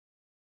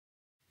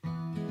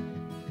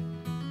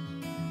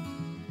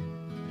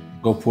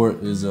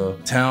Gulfport is a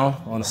town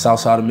on the south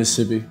side of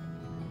Mississippi.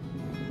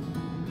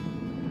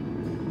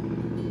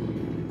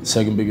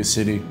 Second biggest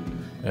city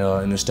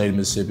in the state of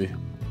Mississippi.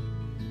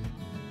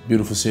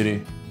 Beautiful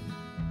city,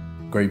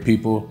 great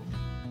people,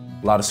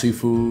 a lot of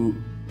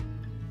seafood.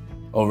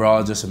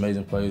 Overall, just an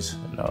amazing place.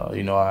 And,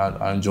 you know,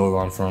 I enjoy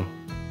where I'm from.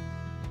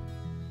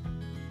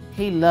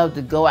 He loved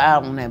to go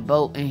out on that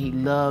boat and he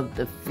loved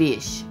to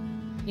fish.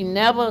 He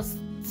never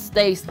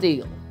stayed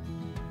still.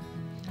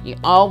 He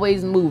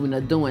always moving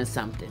or doing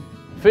something.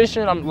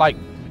 Fishing, I'm like,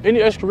 any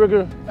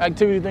extracurricular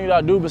activity thing that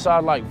I do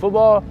besides like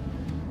football,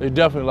 it's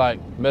definitely like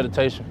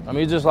meditation. I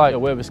mean, it's just like a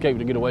way of escape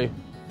to get away.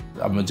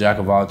 I'm a jack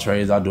of all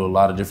trades. I do a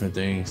lot of different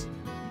things.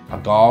 I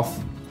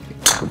golf.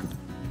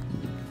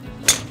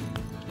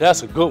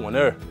 That's a good one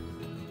there.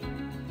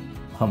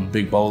 I'm a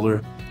big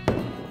bowler.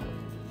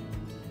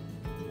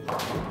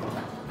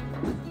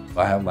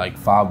 I have like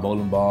 5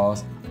 bowling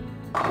balls.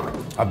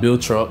 I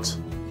build trucks.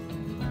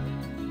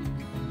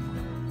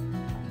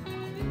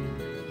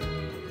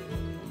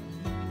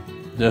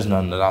 There's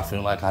nothing that I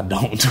feel like I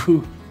don't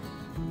do.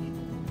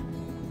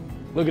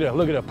 Look at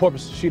that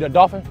porpoise. See that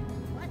dolphin?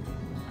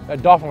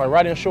 That dolphin like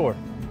right inshore.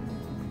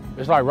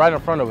 It's like right in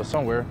front of us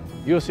somewhere.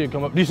 You'll see it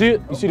come up. Do you see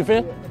it? You see the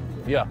fin?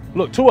 Yeah,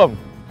 look, 2 of them.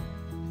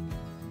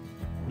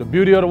 The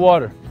beauty of the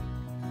water.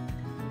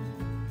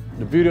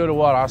 The beauty of the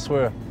water, I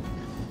swear.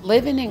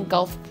 Living in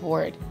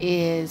Gulfport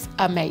is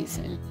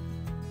amazing.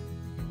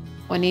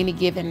 On any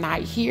given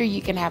night here,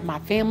 you can have my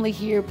family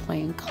here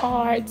playing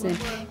cards and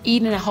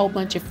eating a whole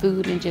bunch of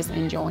food and just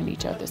enjoying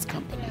each other's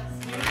company.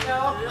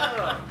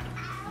 Yeah.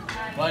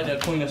 Like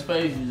that Queen of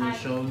Spades you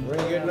just showed me.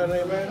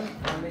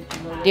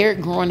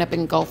 Derick growing up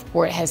in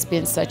Gulfport has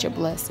been such a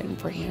blessing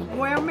for him.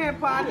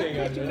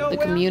 The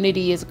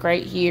community is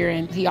great here,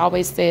 and he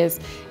always says,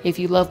 if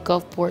you love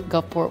Gulfport,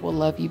 Gulfport will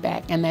love you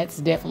back, and that's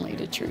definitely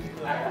the truth.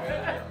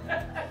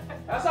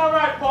 That's all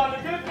right, partner.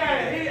 Good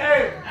game. He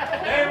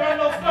ain't run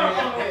no stuff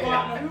on no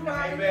partner.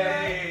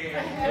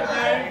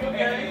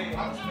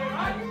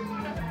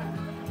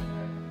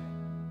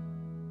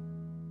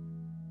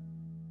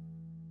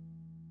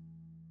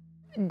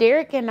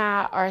 Derick and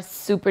I are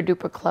super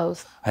duper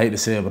close. I hate to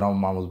say it, but I'm a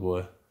mama's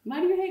boy.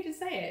 Why do you hate to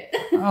say it?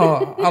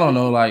 I don't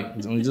know, like,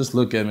 when you just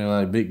look at me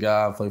like big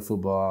guy, I play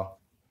football.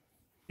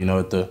 You know,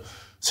 at the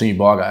senior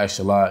ball, I got asked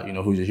a lot, you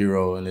know, who's your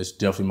hero? And it's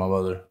definitely my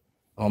mother.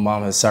 My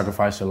mom has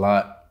sacrificed a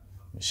lot.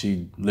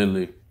 She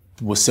literally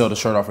would sell the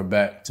shirt off her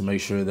back to make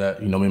sure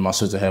that, you know, me and my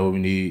sister had what we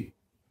need.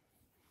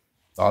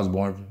 I was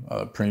born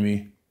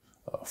preemie,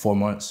 4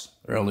 months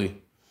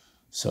early.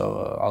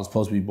 So I was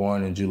supposed to be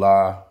born in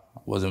July.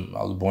 I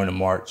was born in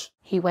March.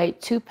 He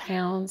weighed 2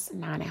 pounds,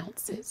 9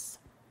 ounces.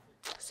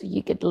 So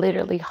you could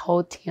literally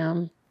hold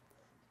him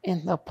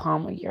in the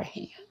palm of your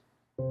hand.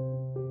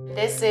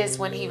 This is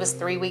when he was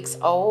 3 weeks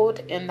old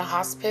in the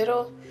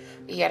hospital.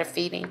 He had a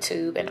feeding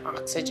tube and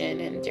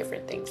oxygen and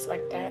different things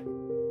like that.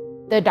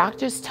 The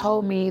doctors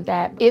told me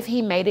that if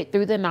he made it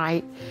through the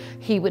night,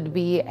 he would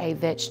be a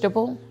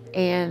vegetable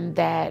and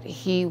that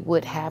he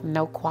would have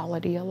no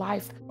quality of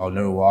life. I would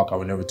never walk, I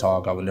would never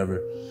talk, I would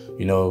never,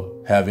 you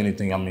know, have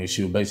anything. I mean,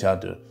 she would basically have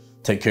to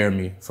take care of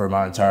me for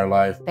my entire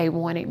life. They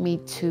wanted me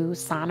to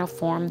sign a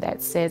form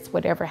that says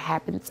whatever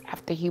happens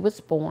after he was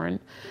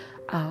born,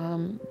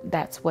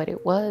 that's what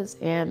it was.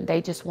 And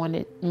they just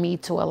wanted me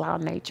to allow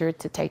nature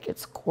to take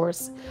its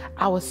course.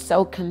 I was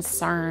so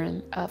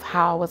concerned of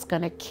how I was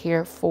gonna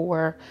care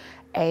for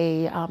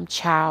a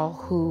child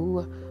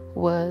who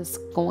was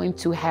going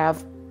to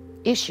have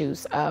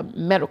issues,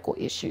 medical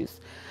issues.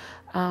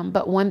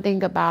 But one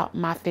thing about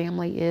my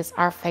family is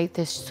our faith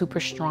is super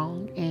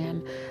strong,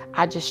 and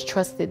I just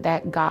trusted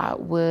that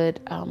God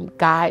would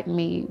guide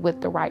me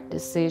with the right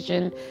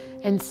decision.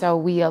 And so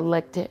we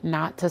elected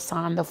not to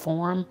sign the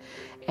form.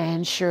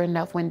 And sure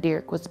enough, when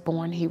Derick was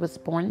born, he was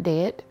born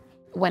dead.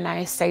 When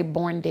I say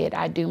born dead,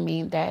 I do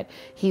mean that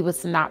he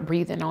was not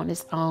breathing on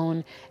his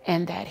own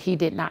and that he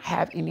did not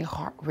have any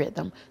heart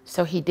rhythm.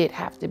 So he did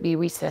have to be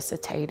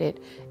resuscitated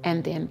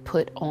and then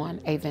put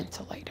on a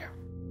ventilator.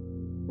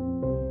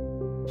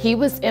 He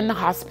was in the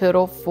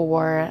hospital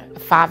for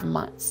 5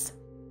 months.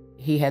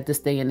 He had to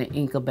stay in the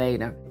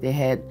incubator. They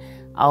had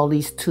all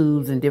these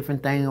tubes and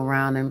different things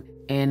around him.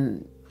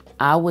 And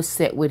I was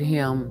set with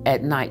him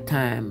at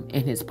nighttime,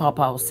 and his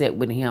papa was set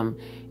with him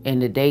in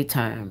the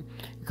daytime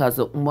because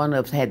one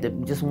of us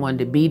just wanted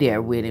to be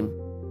there with him.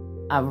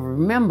 I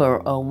remember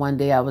one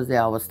day I was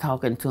there, I was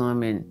talking to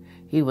him, and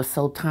he was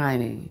so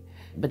tiny.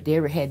 But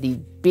Derick had these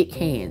big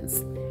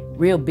hands,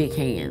 real big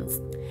hands.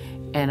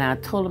 And I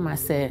told him, I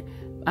said,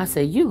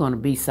 you're gonna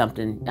be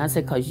something. I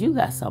said, cause you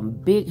got some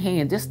big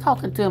hands. Just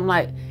talking to him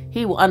like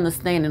he was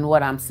understanding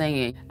what I'm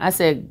saying. I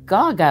said,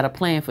 God got a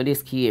plan for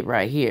this kid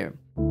right here.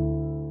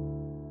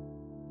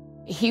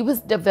 He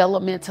was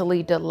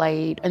developmentally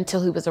delayed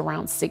until he was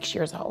around 6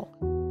 years old.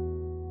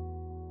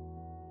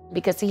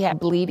 Because he had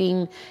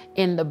bleeding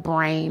in the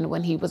brain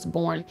when he was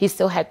born. He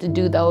still had to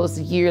do those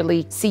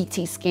yearly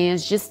CT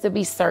scans just to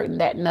be certain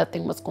that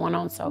nothing was going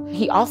on. So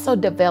he also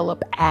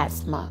developed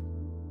asthma.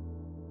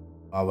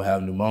 I would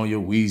have pneumonia,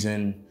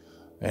 wheezing,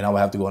 and I would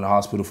have to go in the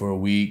hospital for a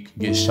week,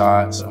 get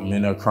shots. I'm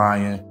in there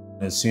crying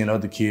and seeing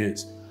other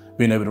kids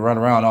being able to run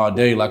around all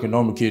day like a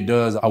normal kid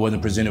does. I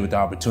wasn't presented with the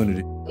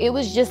opportunity. It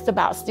was just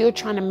about still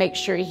trying to make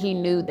sure he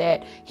knew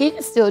that he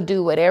could still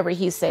do whatever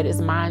he set his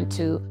mind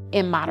to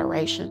in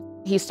moderation.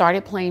 He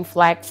started playing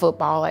flag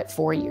football at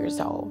 4 years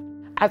old.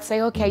 I'd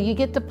say, okay, you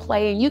get to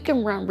play and you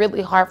can run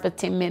really hard for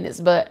 10 minutes,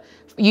 but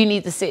you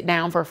need to sit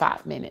down for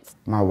 5 minutes.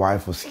 My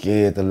wife was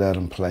scared to let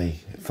him play.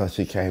 So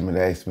she came and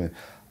asked me,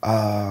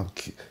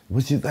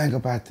 what you think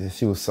about this?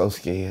 She was so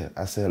scared.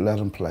 I said, let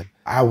him play.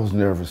 I was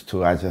nervous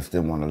too. I just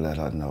didn't want to let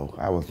her know.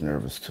 I was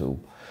nervous too.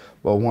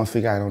 But once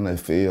we got on that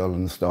field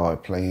and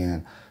started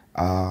playing,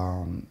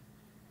 all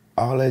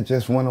that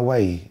just went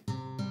away.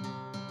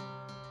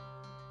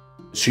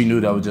 She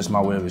knew that was just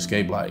my way of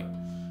escape. Like,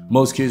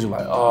 most kids are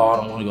like, oh, I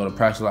don't want to go to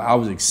practice. Like, I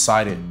was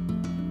excited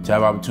to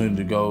have an opportunity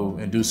to go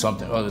and do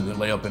something other than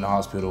lay up in the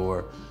hospital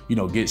or, you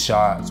know, get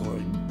shots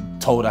or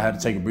told I had to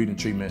take a breathing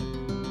treatment.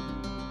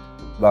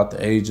 About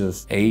the age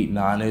of 8,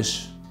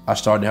 9-ish, I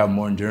started to have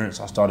more endurance.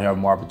 I started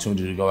having more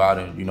opportunity to go out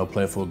and, you know,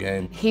 play a full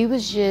game. He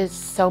was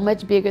just so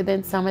much bigger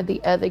than some of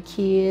the other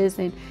kids,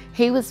 and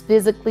he was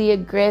physically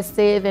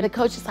aggressive, and the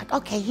coach is like,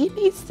 okay, he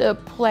needs to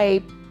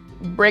play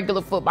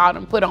regular football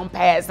and put on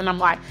pads. And I'm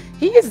like,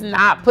 he is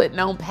not putting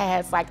on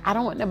pads. Like, I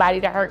don't want nobody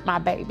to hurt my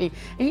baby.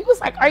 And he was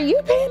like, are you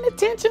paying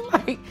attention?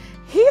 Like,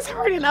 he's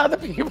hurting other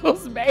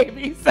people's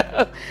babies.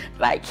 So,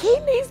 like, he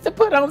needs to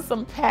put on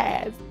some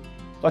pads.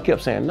 So I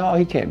kept saying, no,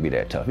 he can't be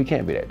that tough. He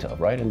can't be that tough,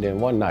 right? And then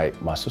one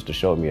night, my sister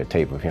showed me a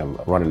tape of him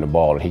running the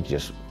ball, and he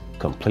just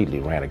completely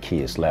ran a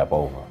kid's slap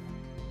over.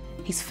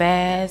 He's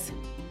fast.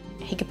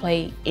 He could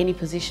play any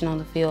position on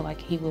the field. Like,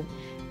 he would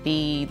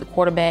be the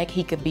quarterback,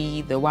 he could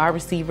be the wide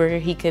receiver,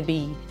 he could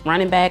be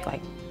running back. Like,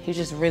 he was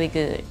just really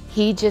good.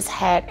 He just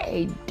had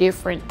a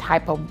different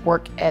type of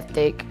work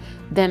ethic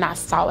than I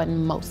saw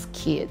in most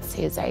kids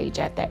his age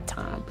at that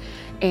time.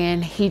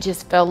 And he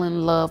just fell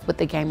in love with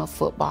the game of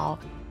football.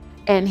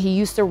 And he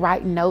used to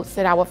write notes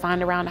that I would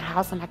find around the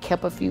house, and I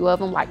kept a few of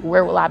them, like,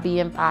 where will I be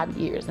in 5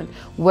 years? And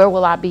where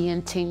will I be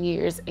in 10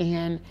 years?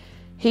 And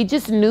he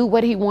just knew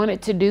what he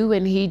wanted to do,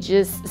 and he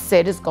just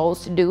set his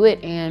goals to do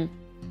it, and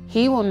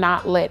he will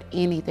not let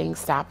anything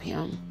stop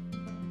him.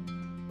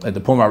 At the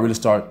point where I really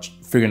started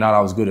figuring out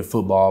I was good at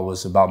football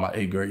was about my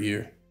 8th grade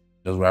year.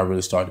 That's where I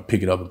really started to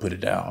pick it up and put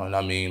it down. And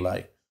I mean,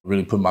 like,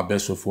 really put my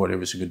best foot forward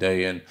every single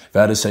day. And if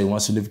I had to say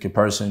one significant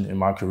person in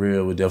my career,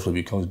 it would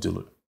definitely be Coach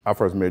Dillard. I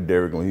first met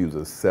Derick when he was a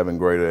 7th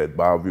grader at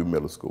Bellevue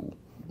Middle School.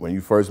 When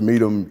you first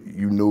meet him,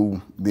 you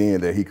knew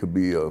then that he could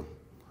be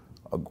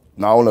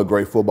not only a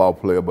great football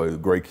player, but a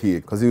great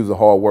kid, because he was a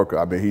hard worker.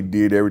 I mean, he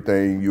did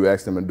everything you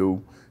asked him to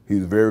do. He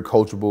was very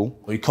coachable.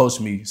 He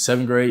coached me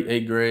 7th grade,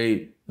 8th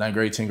grade, 9th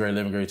grade, 10th grade,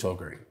 11th grade, 12th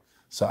grade.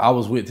 So I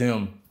was with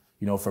him,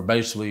 you know, for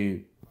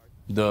basically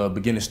the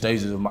beginning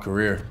stages of my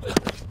career.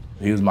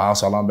 He was my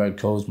outside linebacker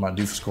coach, my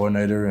defense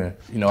coordinator, and,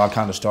 you know, I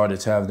kind of started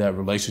to have that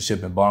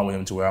relationship and bond with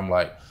him to where I'm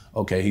like,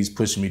 okay, he's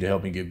pushing me to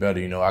help me get better.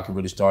 You know, I can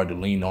really start to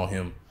lean on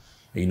him.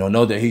 And, you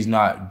know that he's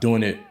not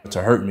doing it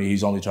to hurt me.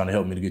 He's only trying to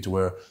help me to get to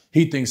where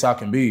he thinks I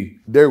can be.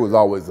 Derick was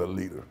always a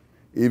leader.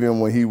 Even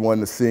when he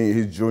won the senior,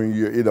 his junior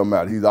year, it don't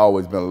matter. He's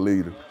always been a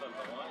leader.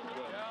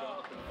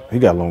 He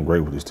got along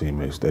great with his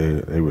teammates.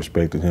 They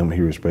respected him,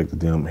 he respected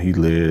them. He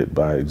led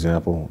by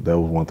example. That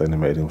was one thing that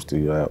made him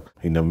stand out.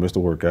 He never missed a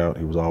workout.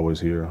 He was always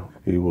here.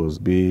 He was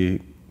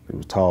big, he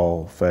was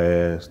tall,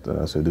 fast.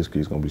 I said, this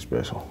kid's gonna be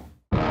special.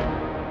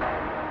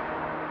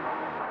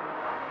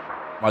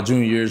 My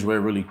junior year is where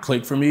it really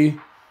clicked for me,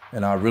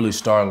 and I really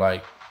started,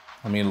 like,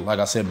 I mean, like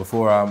I said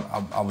before,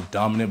 I was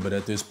dominant, but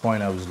at this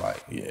point I was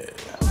like, yeah.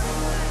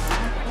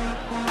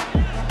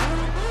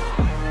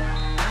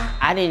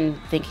 I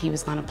didn't think he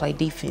was gonna play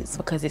defense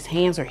because his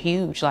hands are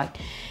huge. Like,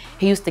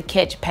 he used to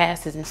catch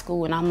passes in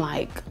school, and I'm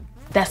like,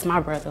 that's my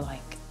brother. Like,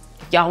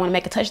 if y'all wanna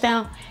make a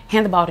touchdown,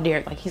 hand the ball to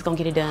Derick. Like, he's gonna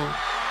get it done.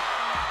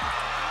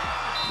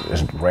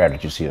 It's rare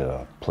that you see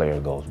a player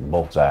goes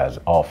both sides,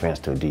 offense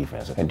to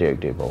defense, and Derick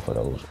did both of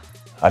those.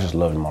 I just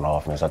loved him on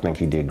offense. I think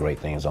he did great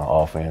things on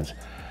offense,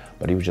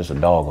 but he was just a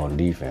dog on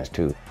defense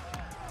too.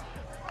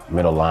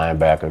 Middle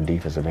linebacker,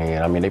 defensive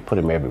end, I mean, they put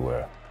him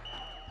everywhere.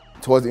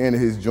 Towards the end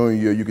of his junior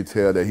year, you could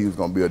tell that he was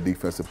gonna be a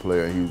defensive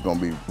player, and he was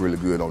gonna be really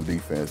good on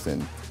defense,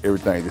 and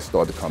everything just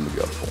started to come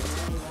together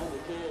for him.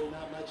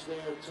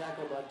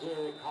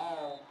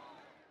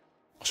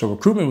 So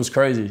recruitment was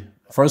crazy.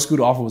 First school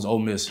to offer was Ole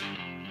Miss,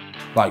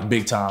 like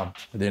big time.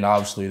 And then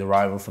obviously the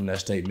rival from that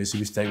state,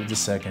 Mississippi State, was the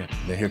second.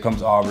 Then here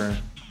comes Auburn,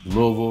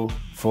 Louisville,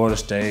 Florida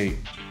State,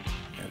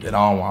 and then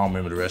I don't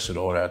remember the rest of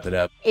the order after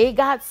that. It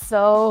got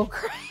so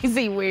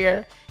crazy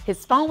where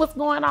his phone was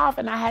going off,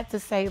 and I had to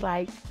say,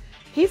 like,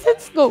 he's in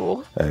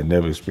school. I had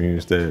never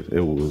experienced that.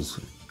 It was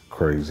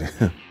crazy.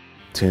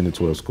 10 to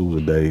 12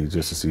 schools a day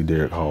just to see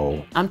Derick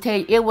Hall. I'm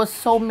telling you, it was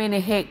so many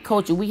head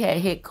coaches. We had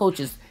head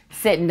coaches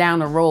sitting down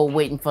the road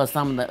waiting for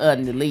some of the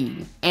other to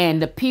leave.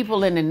 And the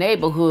people in the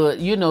neighborhood,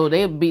 you know,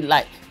 they'd be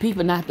like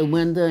peeping out the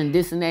window and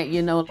this and that,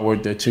 you know. I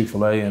worked at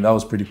Chick-fil-A, and that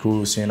was pretty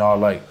cool, seeing all,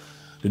 like,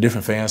 the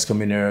different fans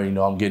come in there. You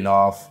know, I'm getting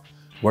off,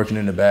 working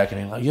in the back,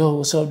 and they're like, yo,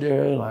 what's up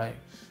there? Like,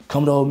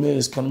 come to Ole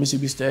Miss, come to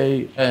Mississippi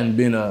State. And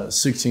being a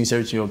 16,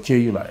 17-year-old kid,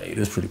 you're like, hey,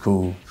 this is pretty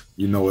cool.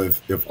 You know,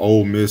 if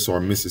Ole Miss or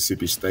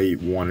Mississippi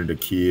State wanted a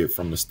kid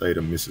from the state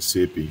of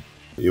Mississippi,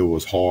 it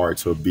was hard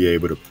to be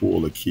able to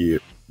pull a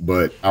kid.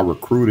 But I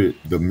recruited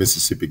the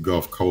Mississippi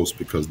Gulf Coast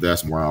because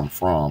that's where I'm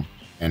from,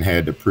 and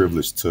had the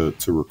privilege to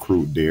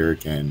recruit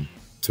Derick. And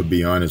to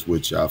be honest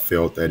with you, I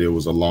felt that it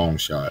was a long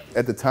shot.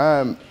 At the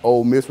time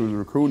Ole Miss was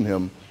recruiting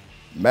him,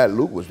 Matt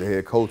Luke was the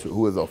head coach,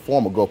 who is a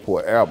former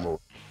Gulfport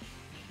Admiral.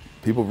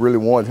 People really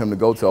wanted him to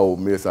go to Ole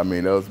Miss. I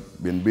mean, that's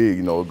been big,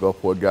 you know, a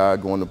Gulfport guy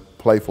going to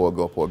play for a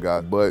Gulfport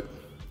guy. But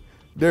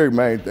Derick's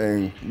main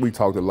thing, we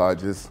talked a lot,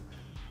 just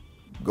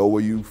go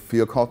where you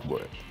feel comfortable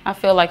at. I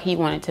feel like he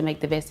wanted to make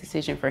the best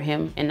decision for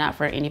him and not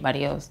for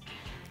anybody else.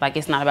 Like,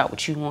 it's not about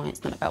what you want,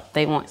 it's not about what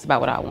they want, it's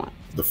about what I want.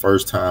 The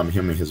first time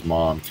him and his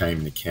mom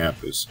came to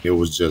campus, it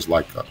was just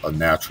like a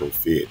natural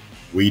fit.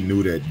 We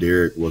knew that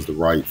Derick was the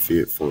right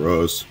fit for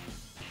us.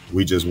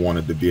 We just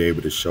wanted to be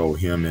able to show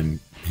him and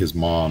his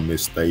mom,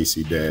 Miss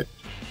Stacy, that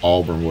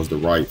Auburn was the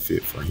right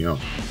fit for him.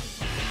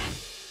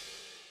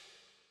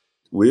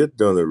 We had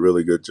done a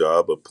really good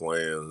job of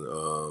playing,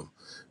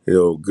 you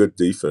know, good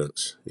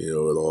defense, you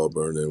know, at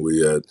Auburn, and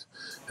we had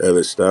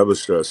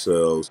established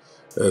ourselves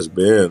as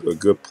being a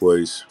good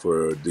place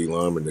for a D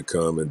lineman to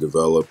come and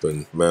develop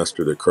and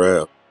master the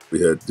craft. We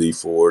had D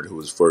Ford, who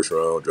was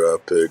first-round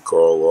draft pick,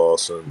 Carl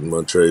Lawson,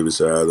 Montravius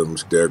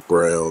Adams, Derek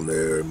Brown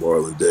there,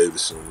 Marlon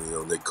Davison, you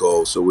know, Nick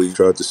Cole. So we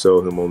tried to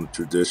sell him on the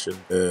tradition,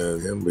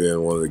 and him being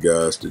one of the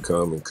guys to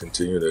come and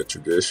continue that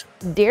tradition.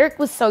 Derick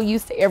was so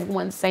used to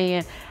everyone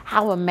saying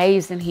how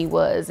amazing he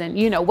was, and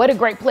you know, what a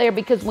great player,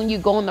 because when you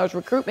go on those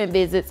recruitment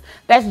visits,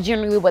 that's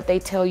generally what they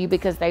tell you,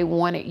 because they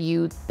want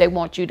you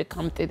to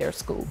come through their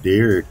school.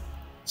 Derick's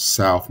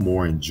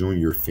sophomore and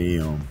junior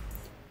film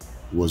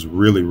was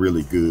really,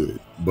 really good.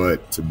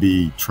 But to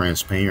be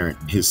transparent,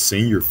 his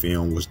senior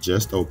film was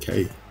just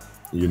okay.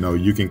 You know,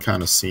 you can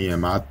kind of see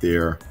him out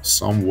there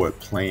somewhat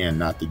playing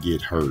not to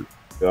get hurt.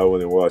 I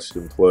went and watched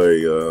him play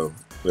you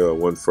know,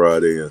 one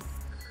Friday, and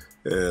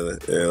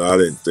I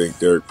didn't think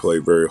Derick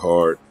played very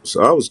hard.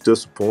 So I was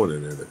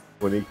disappointed in it.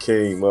 When he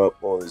came up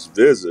on his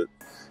visit,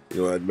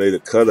 you know, I'd made a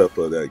cut-up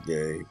of that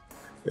game.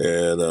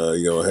 And,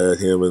 you know, had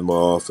him in my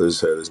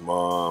office, had his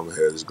mom,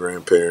 had his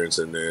grandparents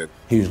in there.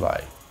 He was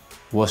like,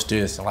 what's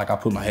this? And like, I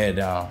put my head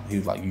down. He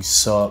was like, you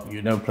suck.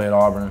 You never played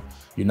Auburn.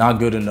 You're not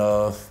good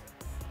enough.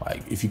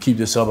 Like, if you keep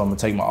this up, I'm gonna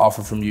take my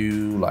offer from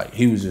you. Like,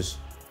 he was just,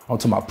 I'm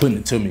talking about putting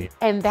it to me.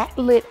 And that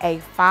lit a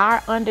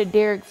fire under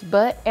Derick's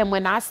butt. And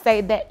when I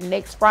say that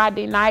next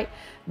Friday night,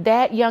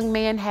 that young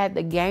man had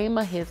the game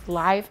of his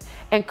life.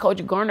 And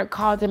Coach Garner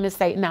called him and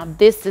said, now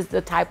this is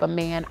the type of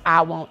man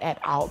I want at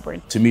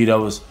Auburn. To me, that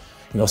was,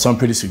 you know, something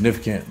pretty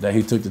significant, that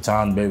he took the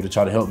time to be able to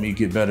try to help me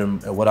get better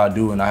at what I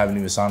do, and I haven't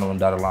even signed on the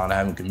dotted line. I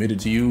haven't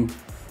committed to you.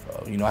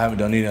 You know, I haven't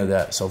done any of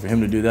that. So for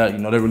him to do that, you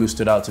know, that really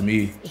stood out to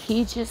me.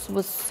 He just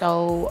was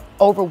so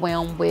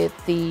overwhelmed with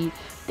the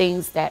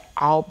things that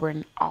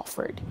Auburn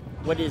offered.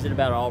 What is it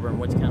about Auburn?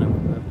 What's kind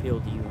of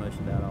appealed to you most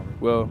about Auburn?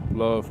 Well,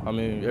 love. I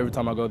mean, every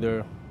time I go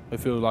there, it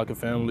feels like a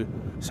family.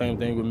 Same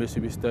thing with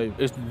Mississippi State.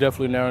 It's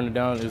definitely narrowing it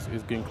down. It's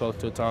getting close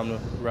to a time to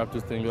wrap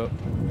this thing up.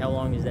 How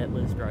long is that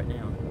list right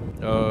now?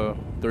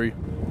 3.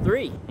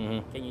 3?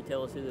 Mm-hmm. Can you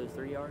tell us who those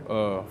 3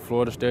 are?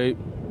 Florida State,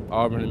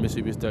 Auburn, and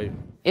Mississippi State.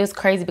 It was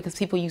crazy because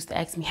people used to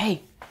ask me,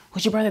 hey,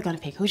 who's your brother gonna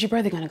pick? Who's your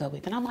brother gonna go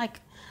with? And I'm like,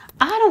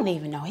 I don't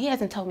even know. He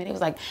hasn't told me. It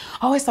was like,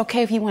 oh, it's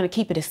okay if you want to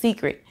keep it a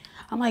secret.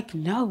 I'm like,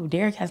 no,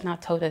 Derick has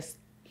not told us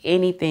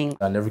anything.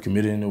 I never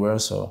committed anywhere,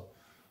 so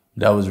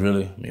that was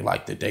really, I mean,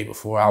 like the day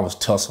before, I was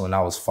tussling,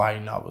 I was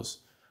fighting,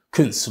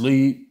 couldn't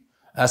sleep.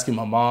 Asking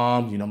my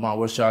mom, you know, Mom,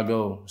 where should I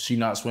go? She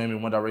not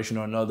swimming one direction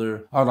or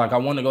another. I was like, I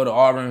want to go to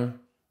Auburn,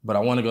 but I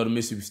want to go to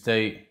Mississippi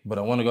State, but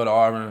I want to go to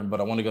Auburn,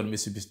 but I want to go to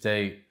Mississippi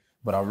State,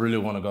 but I really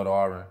want to go to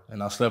Auburn.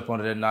 And I slept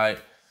on it that night.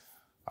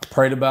 I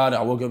prayed about it.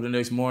 I woke up the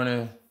next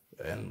morning,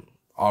 and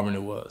Auburn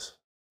it was.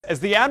 As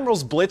the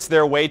Admirals blitz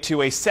their way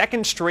to a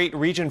second straight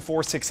Region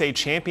 4-6A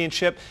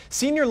championship,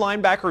 senior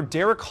linebacker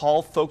Derick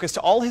Hall focused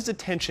all his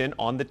attention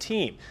on the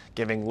team,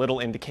 giving little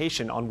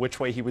indication on which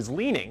way he was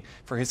leaning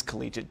for his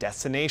collegiate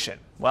destination.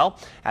 Well,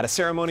 at a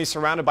ceremony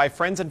surrounded by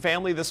friends and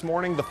family this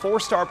morning, the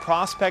 4-star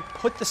prospect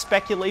put the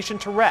speculation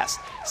to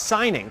rest,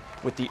 signing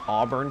with the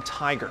Auburn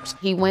Tigers.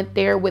 He went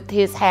there with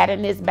his hat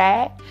in his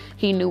bag.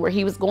 He knew where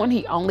he was going.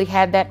 He only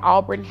had that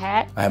Auburn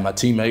hat. I had my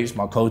teammates,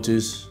 my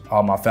coaches,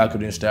 all my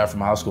faculty and staff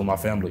from high school, my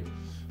family.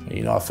 And,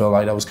 you know, I felt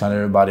like that was kind of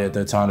everybody at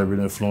that time that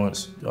really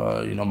influenced,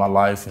 you know, my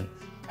life and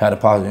had a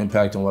positive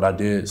impact on what I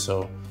did.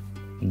 So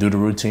do the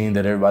routine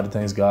that everybody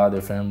thanks God,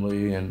 their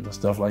family, and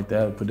stuff like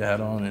that, put the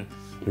hat on, and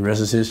the rest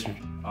is history.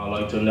 I'd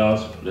like to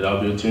announce that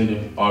I'll be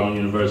attending Auburn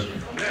University.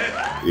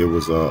 It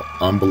was an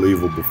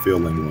unbelievable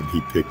feeling when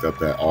he picked up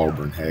that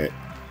Auburn hat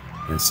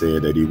and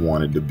said that he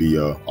wanted to be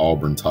a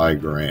Auburn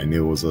Tiger, and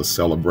it was a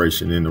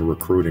celebration in the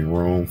recruiting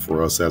room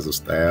for us as a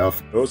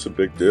staff. It was a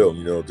big deal,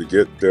 you know, to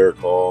get Derick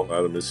Hall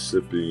out of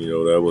Mississippi, you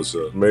know, that was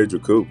a major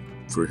coup.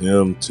 For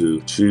him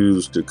to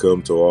choose to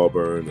come to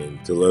Auburn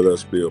and to let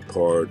us be a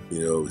part,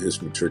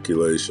 his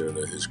matriculation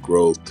and his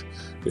growth,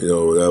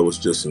 that was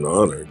just an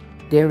honor.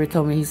 Derick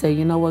told me, he said,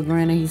 you know what,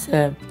 Granny? He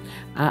said,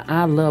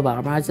 I love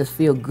Auburn. I just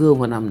feel good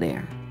when I'm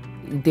there.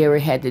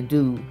 Derick had to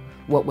do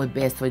what was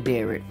best for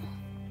Derick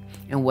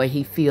and where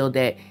he feel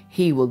that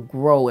he would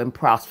grow and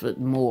prosper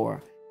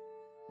more.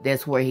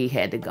 That's where he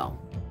had to go.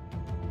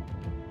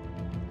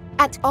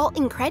 At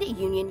Alton Credit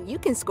Union, you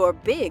can score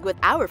big with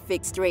our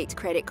fixed-rate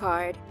credit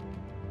card.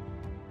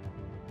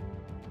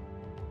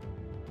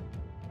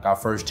 Our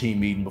first team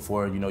meeting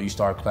before, you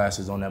start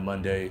classes on that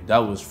Monday, that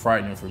was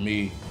frightening for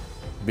me.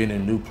 Being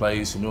in a new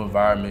place, a new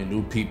environment,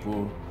 new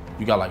people.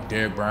 You got like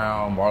Derrick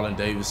Brown, Marlon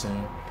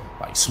Davidson,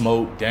 like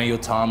Smoke, Daniel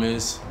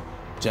Thomas,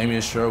 Jamie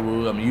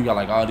Sherwood. I mean, you got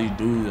like all these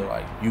dudes that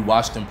like you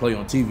watched them play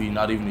on TV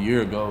not even a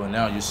year ago, and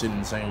now you're sitting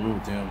in the same room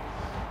with them.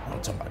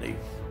 I'm talking about they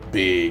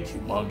big,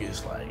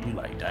 humongous, like you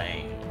like,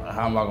 dang,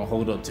 how am I gonna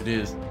hold up to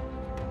this?